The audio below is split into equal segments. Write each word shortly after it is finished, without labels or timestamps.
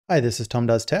Hi, this is Tom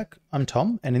Does Tech. I'm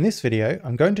Tom, and in this video,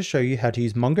 I'm going to show you how to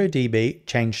use MongoDB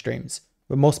change streams.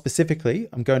 But more specifically,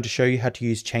 I'm going to show you how to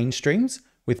use change streams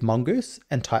with Mongoose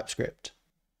and TypeScript.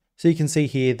 So you can see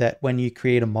here that when you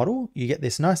create a model, you get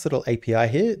this nice little API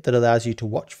here that allows you to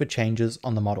watch for changes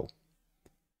on the model.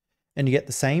 And you get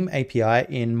the same API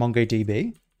in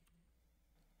MongoDB.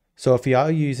 So if you are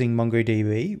using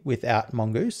MongoDB without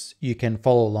Mongoose, you can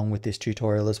follow along with this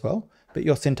tutorial as well, but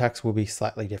your syntax will be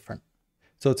slightly different.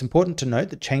 So it's important to note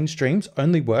that change streams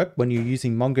only work when you're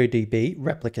using MongoDB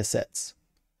replica sets.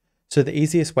 So the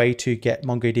easiest way to get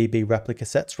MongoDB replica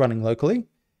sets running locally,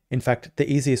 in fact, the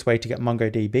easiest way to get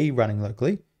MongoDB running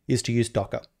locally is to use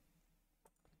Docker.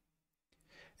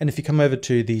 And if you come over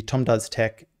to the Tom Does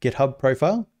Tech GitHub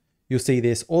profile, you'll see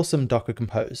this awesome Docker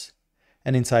Compose.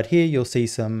 And inside here, you'll see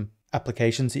some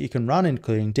applications that you can run,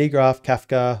 including dgraph,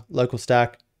 Kafka,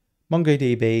 LocalStack,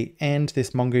 MongoDB, and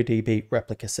this MongoDB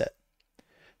replica set.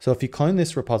 So if you clone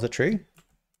this repository,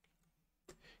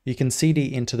 you can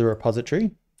cd into the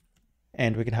repository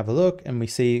and we can have a look and we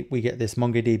see we get this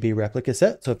MongoDB replica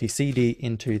set. So if you cd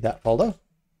into that folder,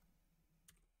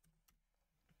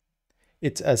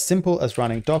 it's as simple as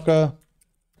running docker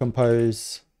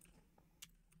compose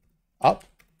up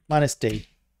 -d.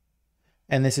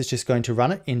 And this is just going to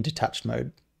run it in detached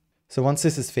mode. So once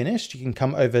this is finished, you can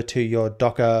come over to your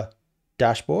Docker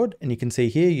dashboard and you can see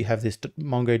here you have this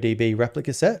MongoDB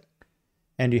replica set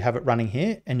and you have it running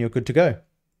here and you're good to go.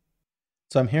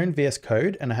 So I'm here in VS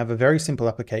Code and I have a very simple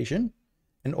application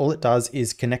and all it does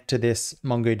is connect to this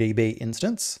MongoDB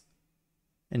instance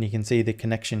and you can see the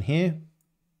connection here.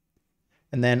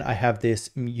 And then I have this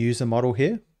user model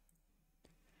here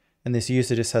and this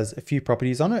user just has a few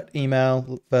properties on it: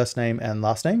 email, first name and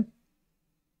last name.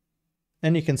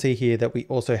 And you can see here that we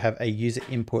also have a user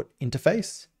input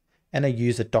interface and a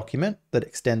user document that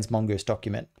extends Mongoose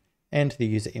document and the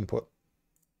user input.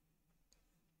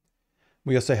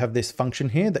 We also have this function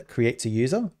here that creates a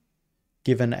user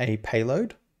given a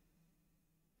payload.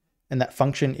 And that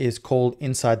function is called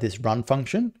inside this run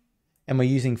function. And we're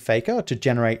using Faker to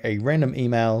generate a random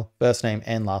email, first name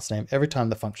and last name every time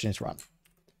the function is run.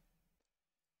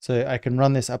 So I can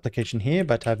run this application here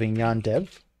by typing yarn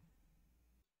dev.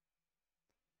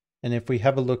 And if we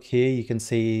have a look here, you can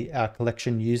see our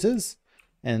collection users.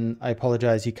 And I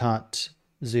apologize, you can't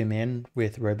zoom in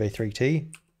with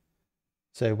Robo3T.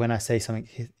 So when I say something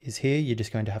is here, you're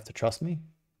just going to have to trust me.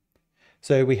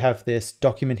 So we have this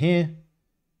document here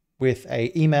with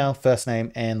an email, first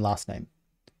name, and last name.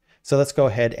 So let's go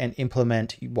ahead and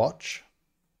implement watch.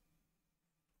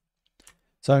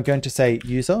 So I'm going to say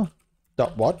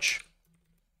user.watch.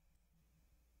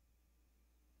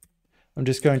 I'm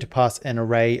just going to pass an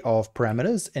array of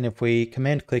parameters, and if we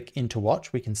command click into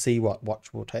watch, we can see what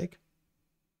watch will take.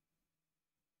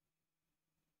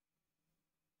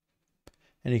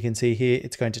 And you can see here,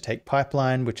 it's going to take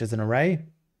pipeline, which is an array,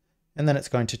 and then it's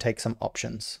going to take some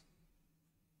options.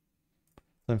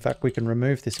 So in fact, we can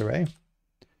remove this array,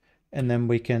 and then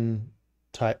we can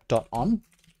type .on,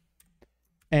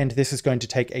 and this is going to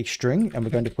take a string, and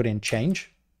we're going to put in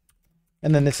change,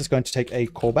 and then this is going to take a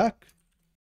callback.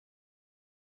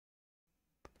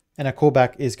 And our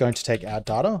callback is going to take our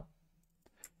data.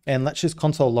 And let's just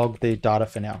console log the data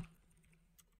for now.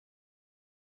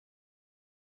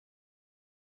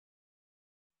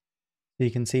 So you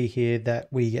can see here that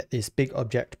we get this big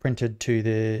object printed to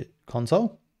the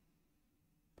console.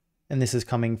 And this is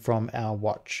coming from our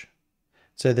watch.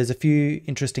 So there's a few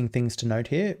interesting things to note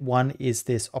here. One is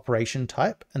this operation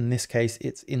type. In this case,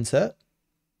 it's insert.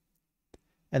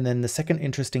 And then the second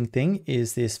interesting thing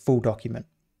is this full document.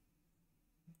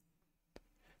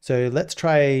 So let's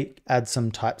try add some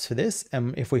types for this.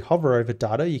 And if we hover over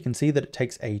data, you can see that it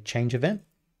takes a change event.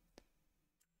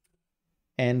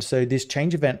 And so this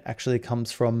change event actually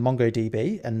comes from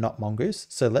MongoDB and not Mongoose.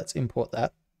 So let's import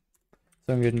that.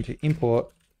 So I'm going to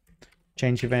import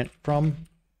change event from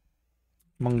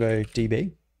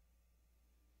MongoDB.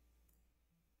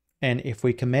 And if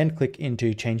we command click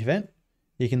into change event,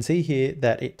 you can see here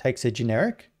that it takes a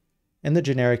generic, and the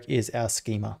generic is our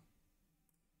schema.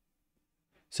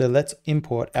 So let's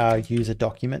import our user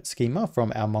document schema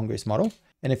from our Mongoose model.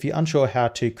 And if you're unsure how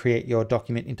to create your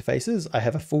document interfaces, I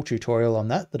have a full tutorial on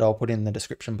that I'll put in the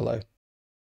description below.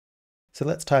 So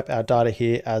let's type our data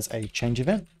here as a change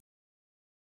event.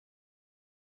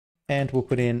 And we'll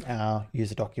put in our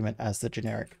user document as the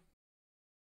generic.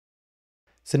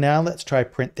 So now let's try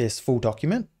print this full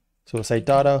document. So we'll say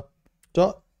data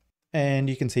dot, and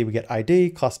you can see we get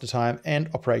ID, cluster time, and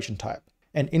operation type.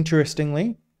 And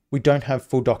interestingly, we don't have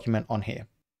full document on here.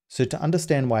 So to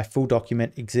understand why full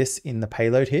document exists in the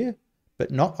payload here, but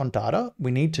not on data,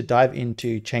 we need to dive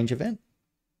into change event.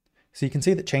 So you can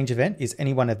see that change event is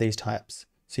any one of these types.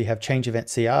 So you have change event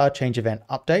CR, change event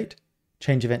update,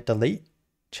 change event delete,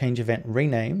 change event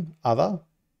rename, other,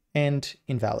 and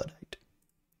invalidate.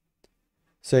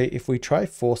 So if we try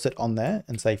force it on there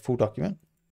and say full document,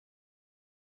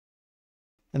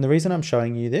 and the reason I'm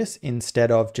showing you this instead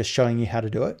of just showing you how to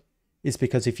do it is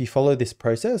because if you follow this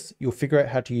process, you'll figure out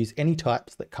how to use any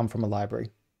types that come from a library.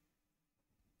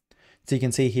 So you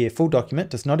can see here, full document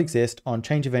does not exist on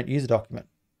change event user document.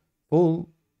 Full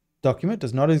document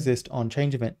does not exist on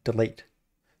change event delete.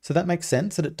 So that makes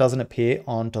sense that it doesn't appear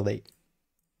on delete.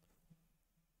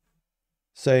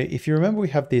 So if you remember, we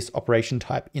have this operation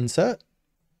type insert.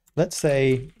 Let's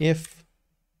say if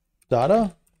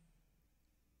data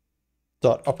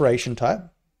dot operation type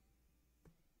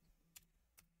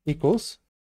equals,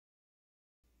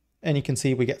 and you can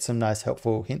see we get some nice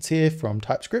helpful hints here from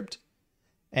TypeScript,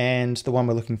 and the one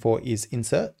we're looking for is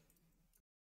insert.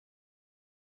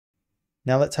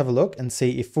 Now let's have a look and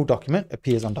see if full document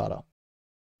appears on data.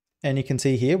 And you can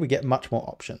see here we get much more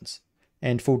options,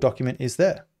 and full document is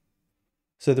there.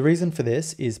 So the reason for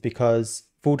this is because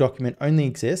full document only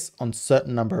exists on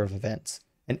certain number of events,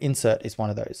 and insert is one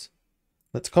of those.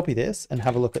 Let's copy this and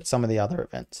have a look at some of the other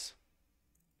events.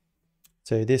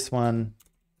 So this one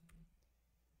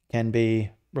can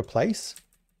be replace.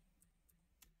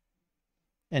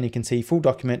 And you can see full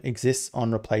document exists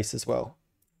on replace as well.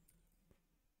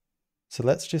 So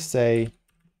let's just say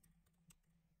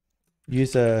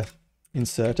user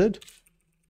inserted.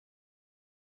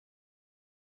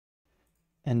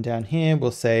 And down here,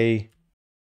 we'll say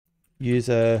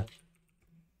user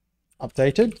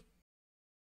updated.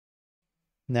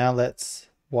 Now let's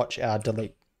watch our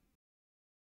delete.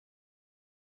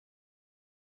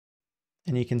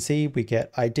 And you can see we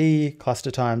get ID,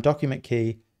 cluster time, document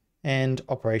key, and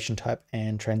operation type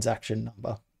and transaction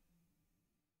number.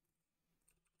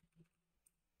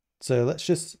 So let's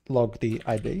just log the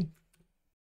ID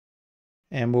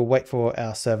and we'll wait for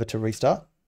our server to restart.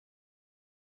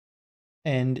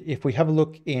 And if we have a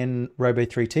look in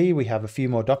Robo3T, we have a few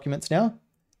more documents now,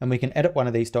 and we can edit one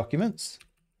of these documents.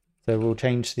 So we'll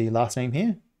change the last name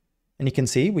here, and you can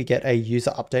see we get a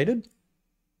user updated,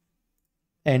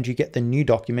 and you get the new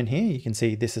document here. You can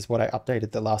see this is what I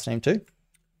updated the last name to.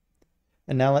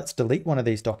 And now let's delete one of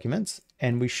these documents,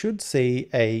 and we should see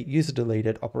a user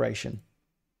deleted operation.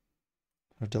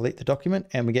 We'll delete the document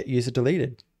and we get user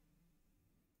deleted.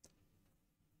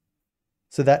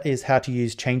 So that is how to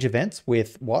use change events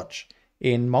with watch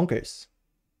in Mongoose.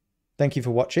 Thank you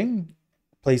for watching.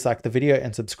 Please like the video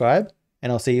and subscribe,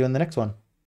 and I'll see you in the next one.